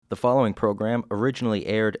The following program originally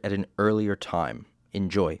aired at an earlier time.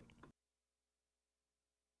 Enjoy.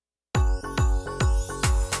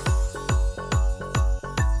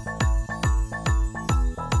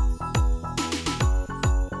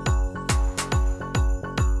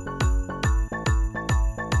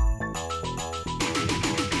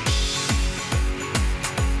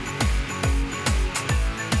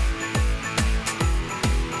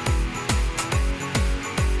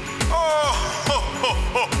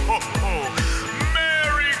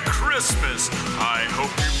 Merry Christmas! I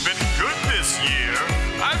hope you've been good this year.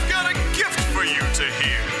 I've got a gift for you to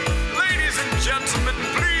hear. Ladies and gentlemen,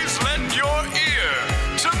 please lend your ear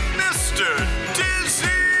to Mr.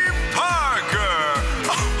 Dizzy Parker.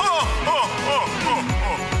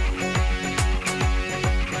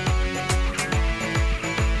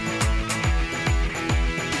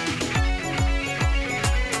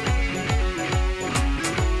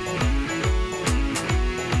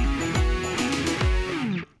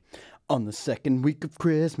 On the second week of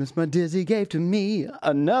Christmas, my Dizzy gave to me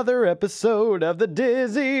another episode of the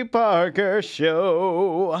Dizzy Parker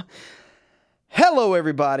Show. Hello,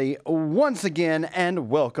 everybody, once again, and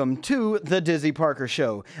welcome to the Dizzy Parker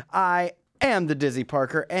Show. I am the Dizzy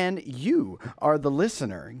Parker, and you are the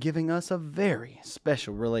listener, giving us a very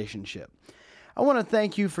special relationship. I want to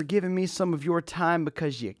thank you for giving me some of your time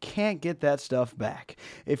because you can't get that stuff back.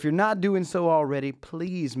 If you're not doing so already,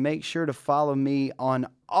 please make sure to follow me on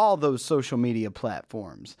all those social media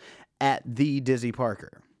platforms at The Dizzy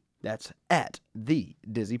Parker. That's at The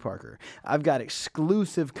Dizzy Parker. I've got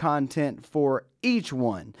exclusive content for each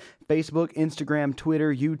one. Facebook, Instagram,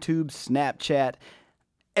 Twitter, YouTube, Snapchat,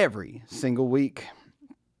 every single week.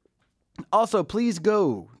 Also, please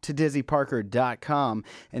go to dizzyparker.com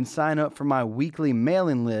and sign up for my weekly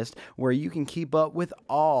mailing list where you can keep up with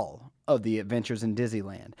all of the adventures in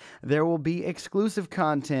Dizzyland. There will be exclusive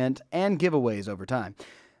content and giveaways over time.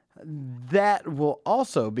 That will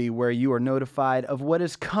also be where you are notified of what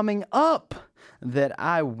is coming up that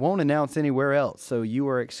I won't announce anywhere else. So you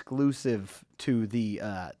are exclusive to the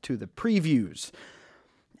previews.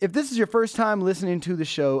 If this is your first time listening to the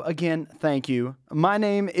show, again, thank you. My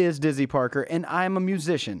name is Dizzy Parker, and I'm a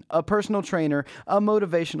musician, a personal trainer, a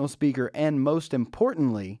motivational speaker, and most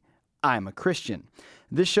importantly, I'm a Christian.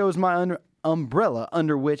 This show is my umbrella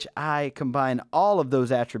under which I combine all of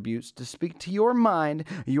those attributes to speak to your mind,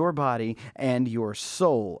 your body, and your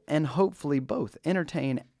soul, and hopefully both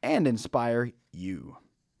entertain and inspire you.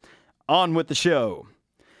 On with the show.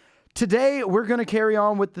 Today, we're going to carry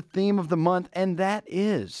on with the theme of the month, and that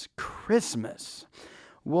is Christmas.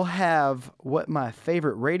 We'll have what my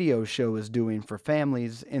favorite radio show is doing for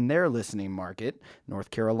families in their listening market, North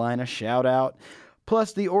Carolina, shout out,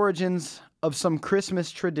 plus the origins of some Christmas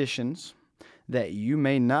traditions that you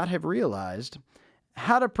may not have realized,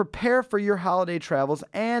 how to prepare for your holiday travels,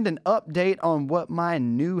 and an update on what my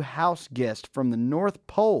new house guest from the North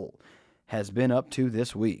Pole has been up to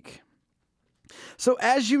this week. So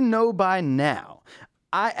as you know by now,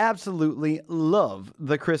 I absolutely love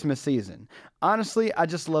the Christmas season. Honestly, I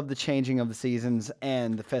just love the changing of the seasons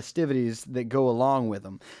and the festivities that go along with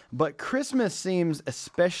them. But Christmas seems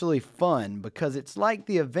especially fun because it's like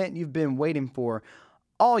the event you've been waiting for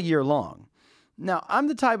all year long. Now, I'm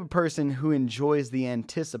the type of person who enjoys the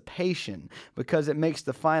anticipation because it makes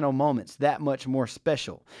the final moments that much more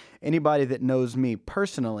special. Anybody that knows me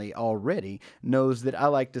personally already knows that I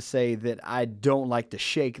like to say that I don't like to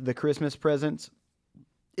shake the Christmas presents.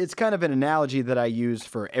 It's kind of an analogy that I use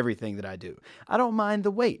for everything that I do. I don't mind the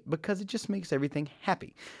wait because it just makes everything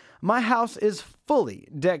happy. My house is fully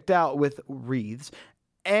decked out with wreaths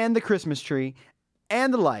and the Christmas tree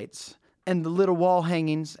and the lights and the little wall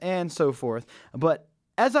hangings and so forth. But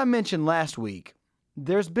as I mentioned last week,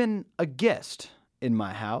 there's been a guest in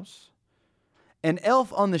my house. An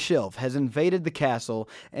elf on the shelf has invaded the castle,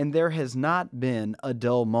 and there has not been a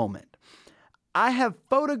dull moment. I have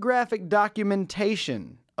photographic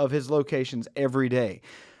documentation of his locations every day.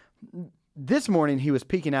 This morning he was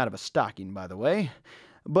peeking out of a stocking, by the way,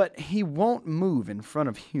 but he won't move in front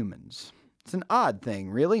of humans. It's an odd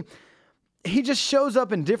thing, really. He just shows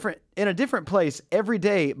up in a different place every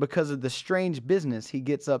day because of the strange business he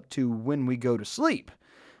gets up to when we go to sleep.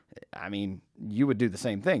 I mean, you would do the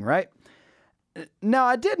same thing, right? Now,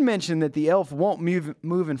 I did mention that the elf won't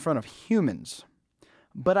move in front of humans,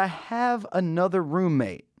 but I have another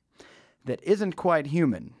roommate that isn't quite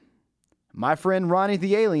human. My friend Ronnie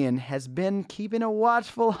the Alien has been keeping a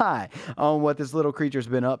watchful eye on what this little creature's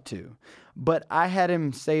been up to. But I had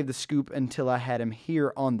him save the scoop until I had him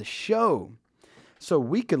here on the show so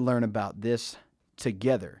we could learn about this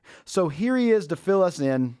together. So here he is to fill us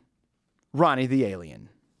in, Ronnie the Alien.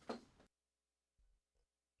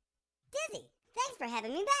 for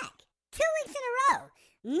having me back. 2 weeks in a row.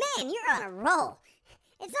 Man, you're on a roll.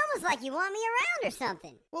 It's almost like you want me around or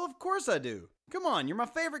something. Well, of course I do. Come on, you're my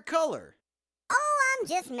favorite color. Oh, I'm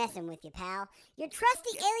just messing with you, pal. Your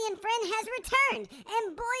trusty alien friend has returned,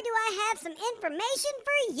 and boy do I have some information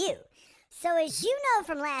for you. So as you know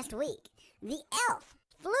from last week, the elf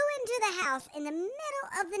flew into the house in the middle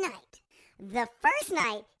of the night. The first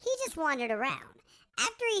night, he just wandered around.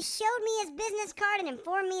 After he showed me his business card and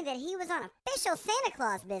informed me that he was on official Santa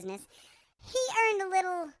Claus business, he earned a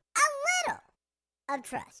little of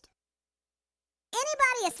trust.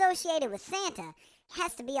 Anybody associated with Santa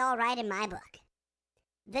has to be all right in my book.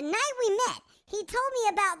 The night we met, he told me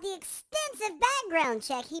about the extensive background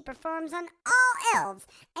check he performs on all elves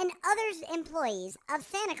and other employees of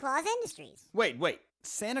Santa Claus Industries. Wait.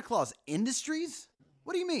 Santa Claus Industries?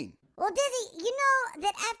 What do you mean? Well, Dizzy, you know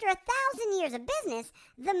that after 1,000 years of business,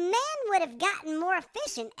 the man would have gotten more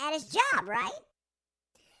efficient at his job, right?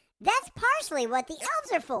 That's partially what the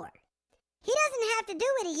elves are for. He doesn't have to do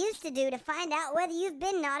what he used to do to find out whether you've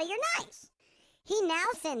been naughty or nice. He now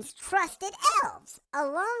sends trusted elves,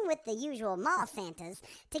 along with the usual mall Santas,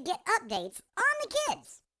 to get updates on the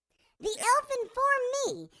kids. The elf informed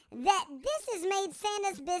me that this has made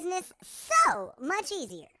Santa's business so much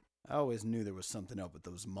easier. I always knew there was something up with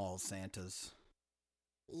those mall Santas.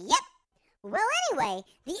 Yep. Well, anyway,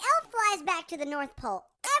 the elf flies back to the North Pole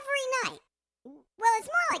every night. Well, it's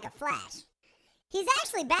more like a flash. He's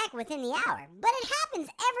actually back within the hour, but it happens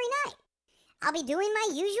every night. I'll be doing my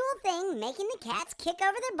usual thing, making the cats kick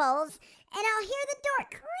over their bowls, and I'll hear the door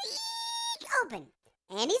creak open.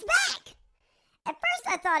 And he's back! At first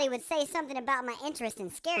I thought he would say something about my interest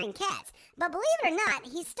in scaring cats, but believe it or not,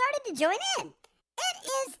 he started to join in. It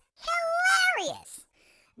is hilarious!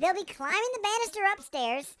 They'll be climbing the banister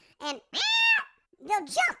upstairs, and they'll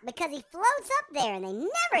jump because he floats up there and they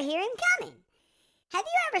never hear him coming. Have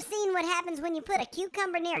you ever seen what happens when you put a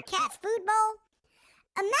cucumber near a cat's food bowl?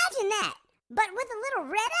 Imagine that, but with a little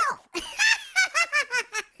red elf.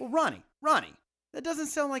 Well, Ronnie, that doesn't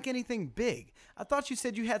sound like anything big. I thought you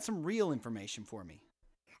said you had some real information for me.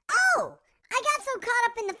 Oh, I got so caught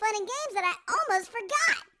up in the fun and games that I almost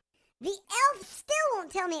forgot. The elf still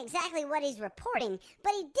won't tell me exactly what he's reporting,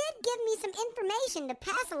 but he did give me some information to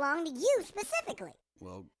pass along to you specifically.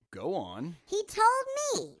 Well, go on. He told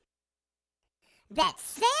me that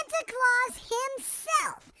Santa Claus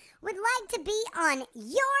himself would like to be on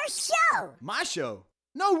your show. My show?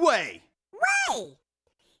 No way! Way!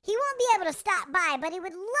 He won't be able to stop by, but he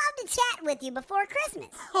would love to chat with you before Christmas.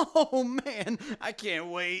 Oh, man, I can't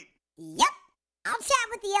wait. Yep. I'll chat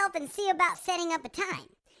with the elf and see about setting up a time.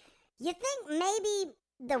 You think maybe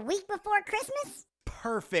the week before Christmas?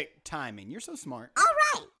 Perfect timing. You're so smart. All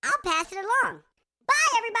right. I'll pass it along.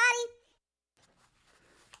 Bye, everybody.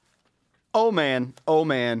 Oh,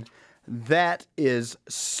 man. That is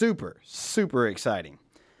super, super exciting.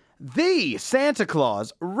 The Santa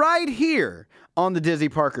Claus right here on the Dizzy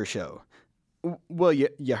Parker Show. Well,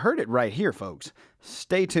 you heard it right here, folks.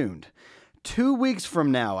 Stay tuned. 2 weeks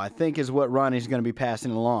from now, I think, is what Ronnie's going to be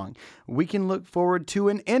passing along. We can look forward to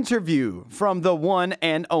an interview from the one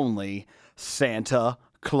and only Santa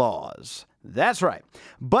Claus. That's right.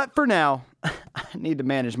 But for now, I need to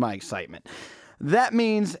manage my excitement. That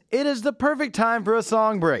means it is the perfect time for a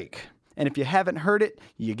song break. And if you haven't heard it,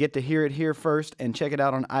 you get to hear it here first and check it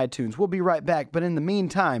out on iTunes. We'll be right back, but in the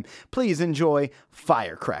meantime, please enjoy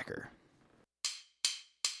Firecracker.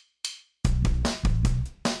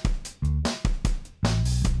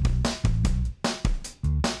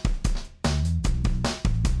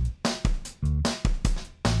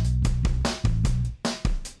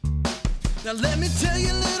 Now let me tell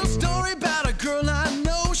you a little story about a girl I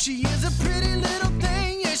know. She is a pretty little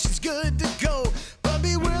thing, yeah, she's good to go. But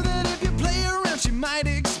beware that if you play around, she might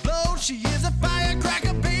explode. She is a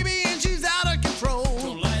firecracker, baby, and she's out of control.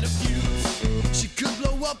 Don't light a fuse. She could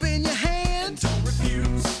blow up in your hand. And don't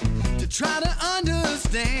refuse to try to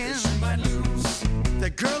understand. She might lose.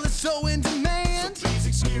 That girl is so in demand. So please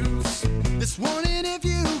excuse this warning if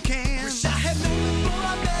you can. Wish I had known before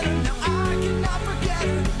I met her. Now I cannot forget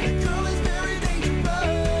her. That girl is very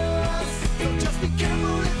dangerous. So just be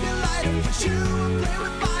careful if you light her. Push you and play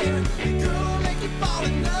with fire. The girl will make you fall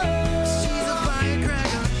in love. She's a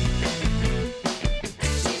firecracker.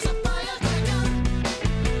 She's a firecracker.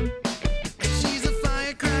 She's a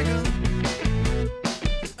firecracker.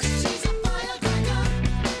 She's a firecracker.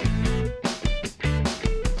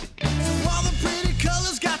 So all the pretty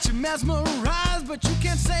colors got you mesmerized, but you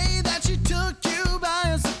can't say that she took you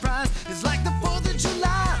by surprise. It's like the 4th of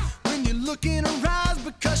July when you look in her eyes,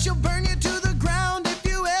 because she'll burn you to the ground if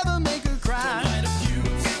you ever make her cry.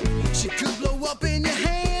 She could blow up in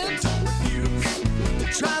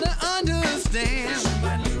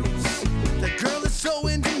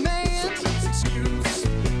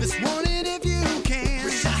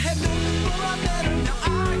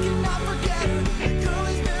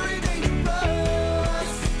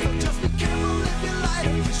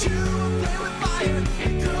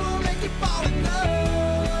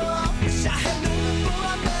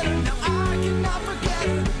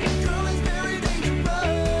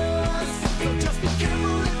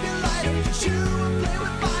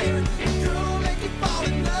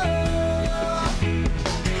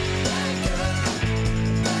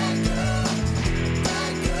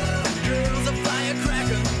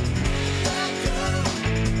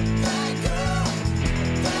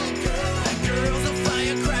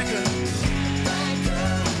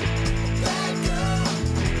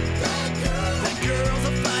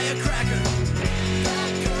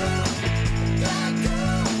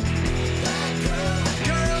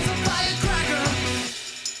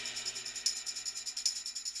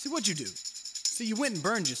What'd you do? So you went and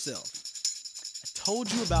burned yourself. I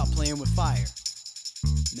told you about playing with fire.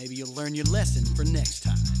 Maybe you'll learn your lesson for next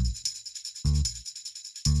time.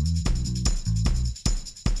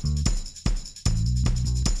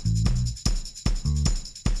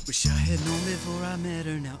 Wish I had known before I met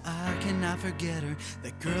her. Now I cannot forget her.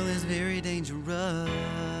 That girl is very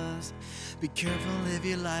dangerous. Be careful if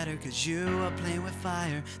you light her, cause you are playing with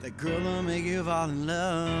fire. That girl will make you fall in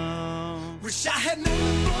love. Wish I had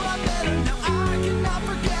known before I met her. Now I cannot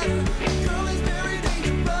forget her. That girl is very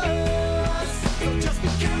dangerous. So just be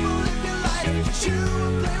careful if you light her, cause you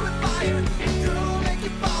will play with fire. That girl will make you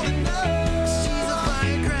fall in love. She's a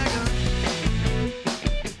firecracker.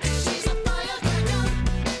 She's a firecracker.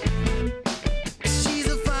 She's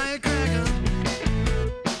a firecracker.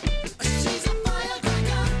 She's a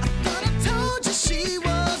firecracker. I thought I told you she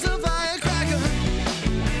was a firecracker.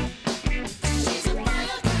 She's a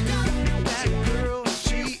firecracker. That girl,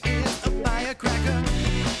 she is a firecracker.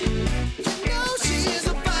 You know she is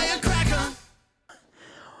a firecracker.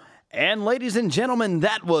 And ladies and gentlemen,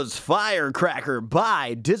 that was Firecracker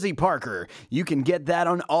by Dizzy Parker. You can get that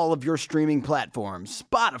on all of your streaming platforms,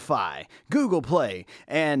 Spotify, Google Play,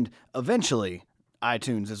 and eventually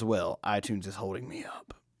iTunes as well. iTunes is holding me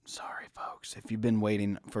up. Sorry, folks, if you've been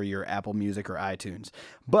waiting for your Apple Music or iTunes.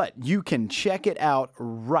 But you can check it out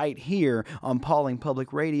right here on Pauling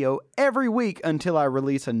Public Radio every week until I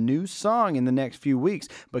release a new song in the next few weeks,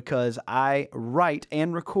 because I write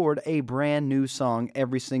and record a brand new song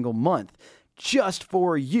every single month just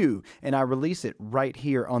for you. And I release it right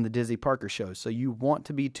here on the Dizzy Parker Show. So you want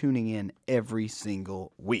to be tuning in every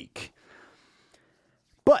single week.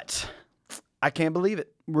 But I can't believe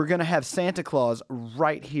it. We're going to have Santa Claus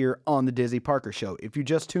right here on the Dizzy Parker Show. If you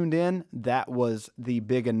just tuned in, that was the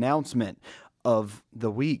big announcement of the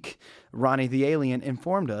week. Ronnie the Alien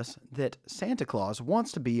informed us that Santa Claus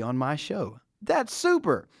wants to be on my show. That's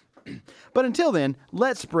super. But until then,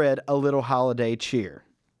 let's spread a little holiday cheer.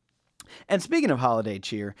 And speaking of holiday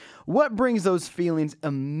cheer, what brings those feelings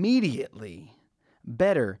immediately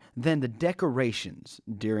better than the decorations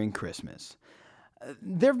during Christmas?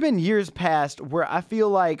 There have been years past where I feel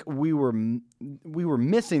like we were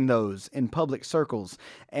missing those in public circles,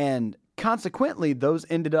 and consequently, those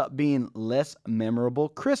ended up being less memorable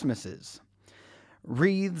Christmases.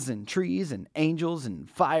 Wreaths and trees and angels and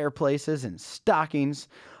fireplaces and stockings,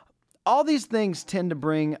 all these things tend to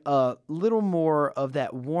bring a little more of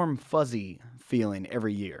that warm, fuzzy feeling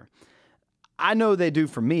every year. I know they do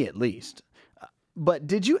for me, at least. But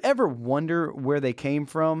did you ever wonder where they came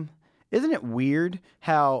from? Isn't it weird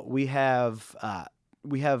how we have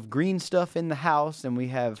green stuff in the house, and we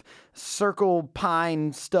have circle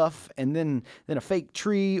pine stuff, and then a fake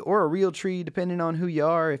tree or a real tree, depending on who you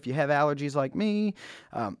are, if you have allergies like me.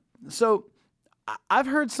 So I've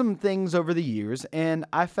heard some things over the years, and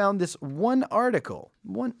I found this one article.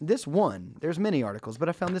 There's many articles, but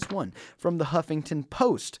I found this one from the Huffington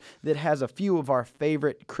Post that has a few of our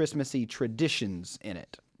favorite Christmassy traditions in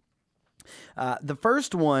it. The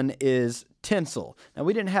first one is tinsel. Now,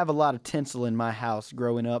 we didn't have a lot of tinsel in my house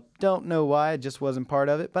growing up. Don't know why, it just wasn't part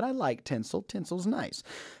of it, but I like tinsel. Tinsel's nice.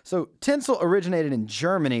 So tinsel originated in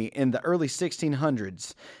Germany in the early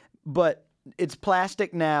 1600s, but it's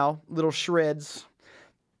plastic now, little shreds.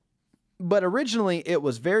 But originally it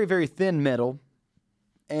was very, very thin metal,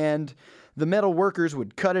 and the metal workers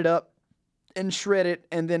would cut it up and shred it,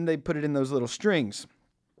 and then they put it in those little strings.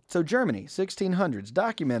 So Germany, 1600s,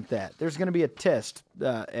 document that. There's going to be a test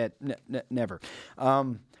never.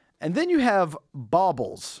 And then you have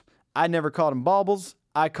baubles. I never called them baubles.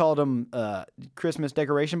 I called them Christmas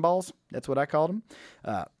decoration balls. That's what I called them.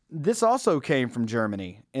 This also came from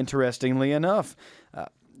Germany, interestingly enough.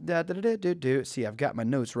 See, I've got my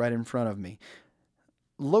notes right in front of me.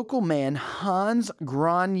 Local man Hans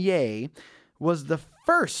Granier was the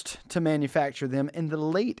first to manufacture them in the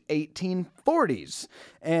late 1840s,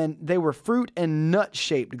 and they were fruit and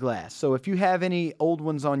nut-shaped glass. So if you have any old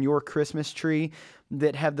ones on your Christmas tree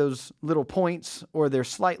that have those little points, or they're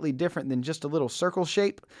slightly different than just a little circle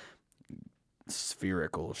shape,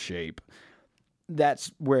 spherical shape,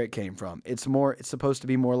 that's where it came from. It's supposed to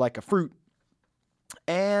be more like a fruit.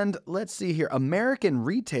 And let's see here. American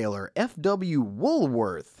retailer F.W.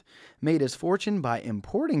 Woolworth made his fortune by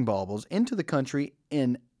importing baubles into the country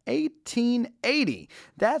in 1880.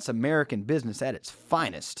 That's American business at its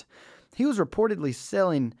finest. He was reportedly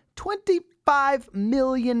selling $25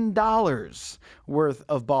 million worth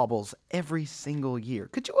of baubles every single year.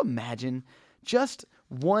 Could you imagine just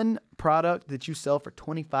one product that you sell for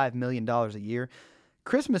 $25 million a year?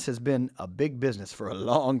 Christmas has been a big business for a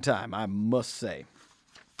long time, I must say.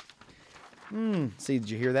 See, did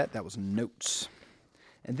you hear that? That was notes.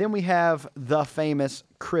 And then we have the famous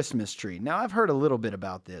Christmas tree. Now, I've heard a little bit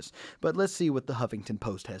about this, but let's see what the Huffington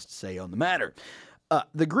Post has to say on the matter.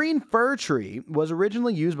 The green fir tree was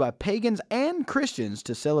originally used by pagans and Christians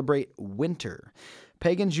to celebrate winter.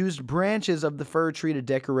 Pagans used branches of the fir tree to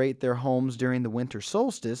decorate their homes during the winter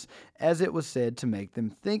solstice, as it was said to make them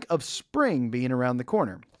think of spring being around the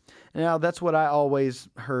corner. Now, that's what I always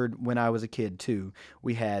heard when I was a kid, too.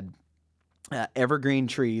 We had evergreen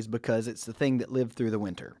trees because it's the thing that lived through the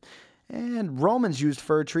winter. And Romans used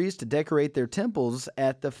fir trees to decorate their temples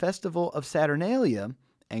at the festival of Saturnalia,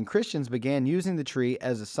 and Christians began using the tree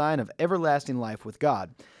as a sign of everlasting life with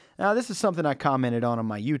God. Now, this is something I commented on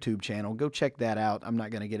my YouTube channel. Go check that out. I'm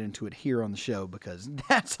not going to get into it here on the show because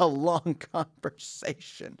that's a long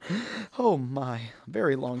conversation. Oh my,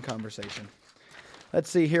 very long conversation. Let's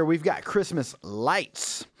see here. We've got Christmas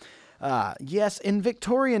lights. Yes, in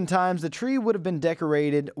Victorian times, the tree would have been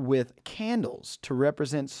decorated with candles to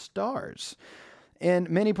represent stars. In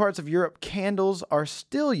many parts of Europe, candles are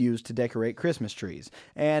still used to decorate Christmas trees.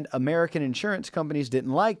 And American insurance companies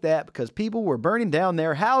didn't like that because people were burning down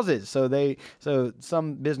their houses. So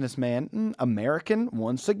some businessman, American,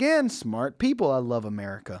 once again, smart people, I love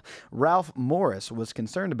America. Ralph Morris was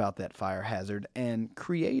concerned about that fire hazard and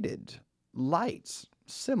created lights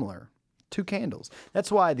similar to candles. That's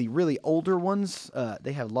why the really older ones,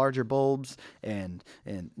 they have larger bulbs and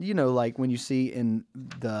you know, like when you see in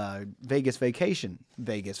the Vegas Vacation,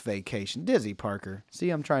 Disney Parker. See,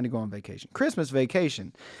 I'm trying to go on vacation. Christmas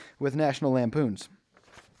Vacation with National Lampoons.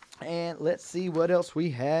 And let's see what else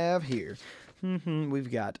we have here. We've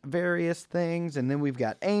got various things, and then we've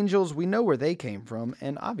got angels. We know where they came from,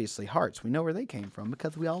 and obviously hearts. We know where they came from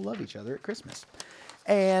because we all love each other at Christmas.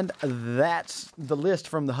 And that's the list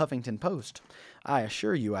from the Huffington Post. I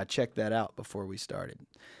assure you I checked that out before we started.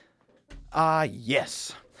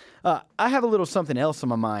 Yes. I have a little something else on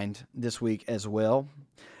my mind this week as well.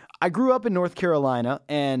 I grew up in North Carolina,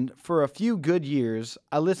 and for a few good years,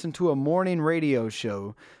 I listened to a morning radio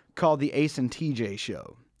show called The Ace and TJ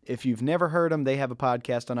Show. If you've never heard them, they have a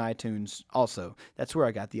podcast on iTunes also. That's where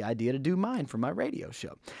I got the idea to do mine for my radio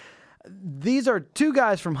show. These are two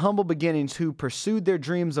guys from humble beginnings who pursued their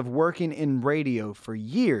dreams of working in radio for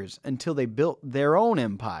years until they built their own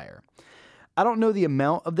empire. I don't know the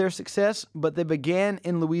amount of their success, but they began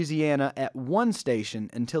in Louisiana at one station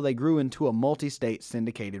until they grew into a multi-state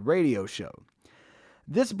syndicated radio show.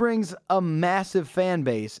 This brings a massive fan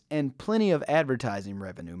base and plenty of advertising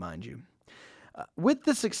revenue, mind you. With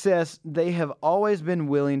the success, they have always been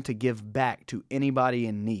willing to give back to anybody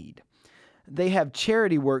in need. They have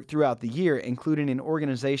charity work throughout the year, including an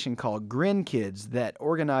organization called Grin Kids that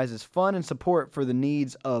organizes fun and support for the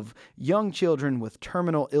needs of young children with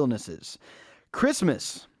terminal illnesses.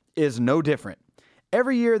 Christmas is no different.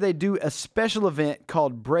 Every year they do a special event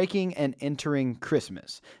called Breaking and Entering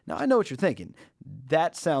Christmas. Now, I know what you're thinking.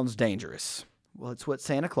 That sounds dangerous. Well, it's what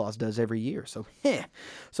Santa Claus does every year, so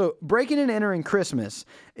So Breaking and Entering Christmas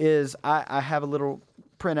is, I have a little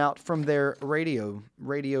printout from their radio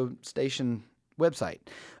station website.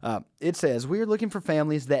 It says, "We are looking for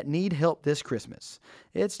families that need help this Christmas.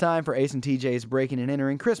 It's time for Ace and TJ's Breaking and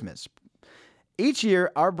Entering Christmas. Each year,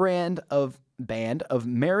 our band of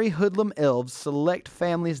merry hoodlum elves select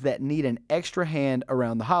families that need an extra hand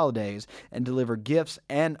around the holidays and deliver gifts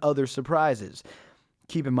and other surprises.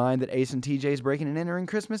 Keep in mind that Ace and TJ's Breaking and Entering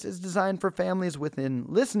Christmas is designed for families within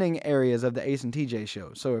listening areas of the Ace and TJ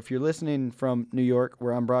show. So if you're listening from New York,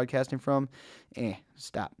 where I'm broadcasting from,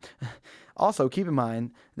 stop. Also, keep in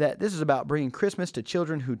mind that this is about bringing Christmas to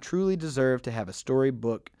children who truly deserve to have a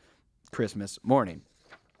storybook Christmas morning."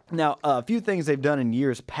 Now, a few things they've done in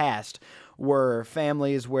years past were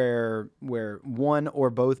families where one or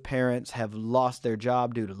both parents have lost their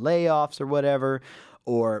job due to layoffs or whatever,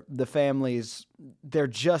 or the families, they're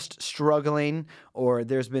just struggling, or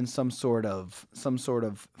there's been some sort of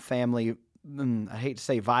family, I hate to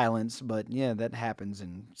say violence, but yeah, that happens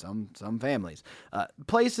in some families.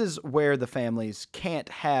 Places where the families can't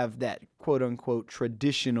have that quote-unquote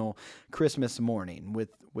traditional Christmas morning with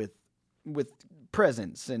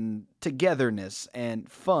presents and togetherness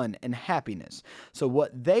and fun and happiness. So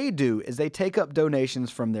what they do is they take up donations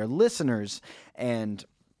from their listeners and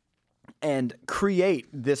create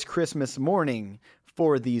this Christmas morning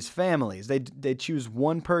for these families. They choose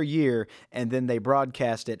one per year, and then they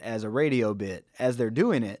broadcast it as a radio bit as they're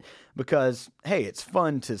doing it, because hey, it's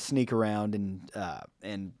fun to sneak around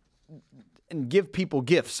and give people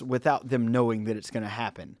gifts without them knowing that it's going to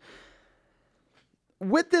happen.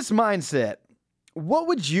 With this mindset, what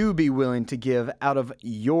would you be willing to give out of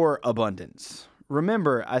your abundance?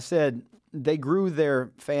 Remember, I said they grew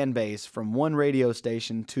their fan base from one radio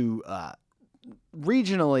station to a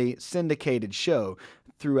regionally syndicated show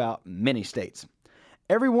throughout many states.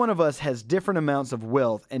 Every one of us has different amounts of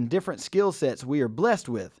wealth and different skill sets we are blessed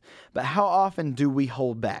with, but how often do we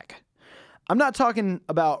hold back? I'm not talking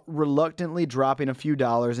about reluctantly dropping a few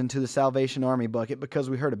dollars into the Salvation Army bucket because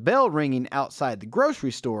we heard a bell ringing outside the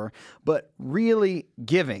grocery store, but really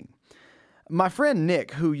giving. My friend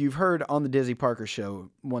Nick, who you've heard on the Dizzy Parker Show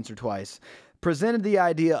once or twice, presented the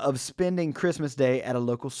idea of spending Christmas Day at a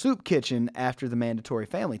local soup kitchen after the mandatory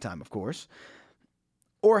family time, of course.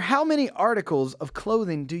 Or how many articles of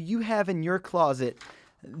clothing do you have in your closet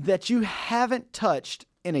that you haven't touched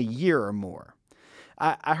in a year or more?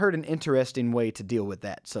 I heard an interesting way to deal with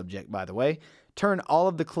that subject, by the way. Turn all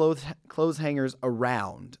of the clothes hangers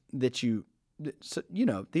around the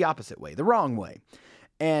opposite way, the wrong way.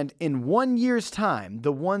 And in 1 year's time,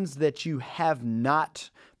 the ones that you have not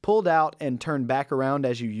pulled out and turned back around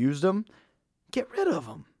as you used them, get rid of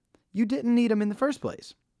them. You didn't need them in the first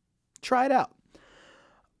place. Try it out.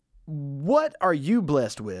 What are you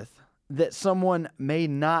blessed with that someone may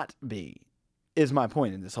not be, is my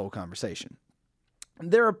point in this whole conversation.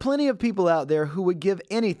 There are plenty of people out there who would give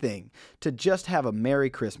anything to just have a Merry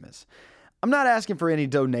Christmas. I'm not asking for any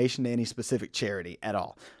donation to any specific charity at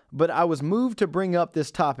all, but I was moved to bring up this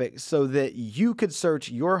topic so that you could search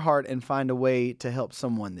your heart and find a way to help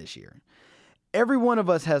someone this year. Every one of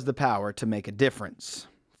us has the power to make a difference.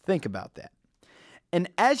 Think about that. And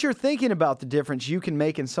as you're thinking about the difference you can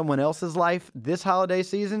make in someone else's life this holiday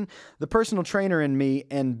season, the personal trainer in me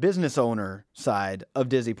and business owner side of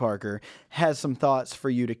Dizzy Parker has some thoughts for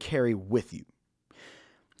you to carry with you.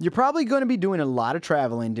 You're probably going to be doing a lot of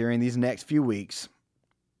traveling during these next few weeks.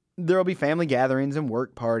 There'll be family gatherings and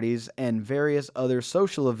work parties and various other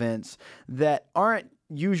social events that aren't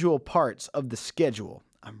usual parts of the schedule.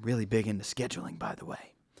 I'm really big into scheduling, by the way.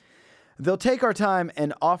 They'll take our time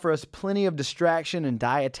and offer us plenty of distraction and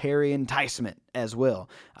dietary enticement as well.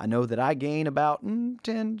 I know that I gain about 10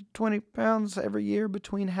 to 20 pounds every year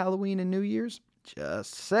between Halloween and New Year's.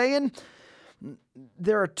 Just saying.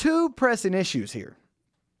 There are two pressing issues here: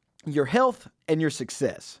 your health and your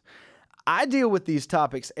success. I deal with these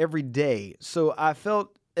topics every day, so I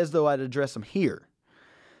felt as though I'd address them here.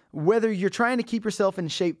 Whether you're trying to keep yourself in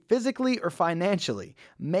shape physically or financially,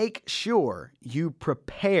 make sure you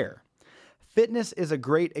prepare. Fitness is a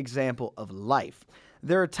great example of life.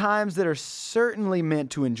 There are times that are certainly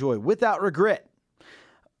meant to enjoy without regret,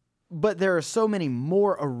 but there are so many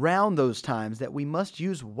more around those times that we must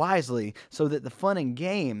use wisely so that the fun and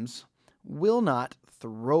games will not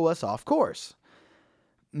throw us off course.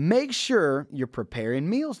 Make sure you're preparing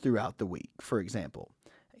meals throughout the week, for example.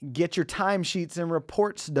 Get your timesheets and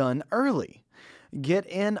reports done early. Get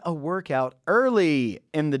in a workout early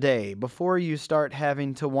in the day before you start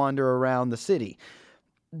having to wander around the city.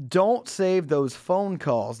 Don't save those phone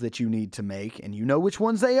calls that you need to make, and you know which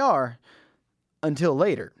ones they are, until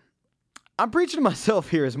later. I'm preaching to myself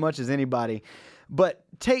here as much as anybody, but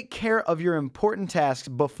take care of your important tasks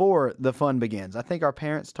before the fun begins. I think our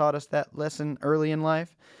parents taught us that lesson early in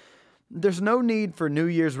life. There's no need for New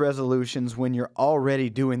Year's resolutions when you're already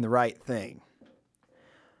doing the right thing.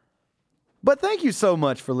 But thank you so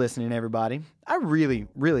much for listening, everybody. I really,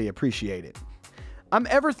 really appreciate it. I'm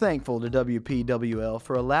ever thankful to WPWL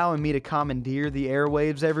for allowing me to commandeer the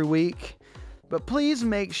airwaves every week. But please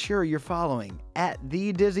make sure you're following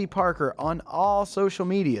 @TheDizzyParker on all social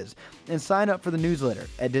medias and sign up for the newsletter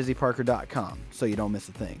at DizzyParker.com so you don't miss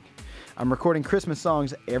a thing. I'm recording Christmas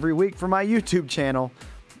songs every week for my YouTube channel.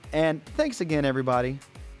 And thanks again, everybody.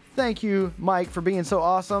 Thank you, Mike, for being so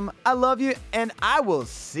awesome. I love you, and I will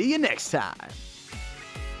see you next time.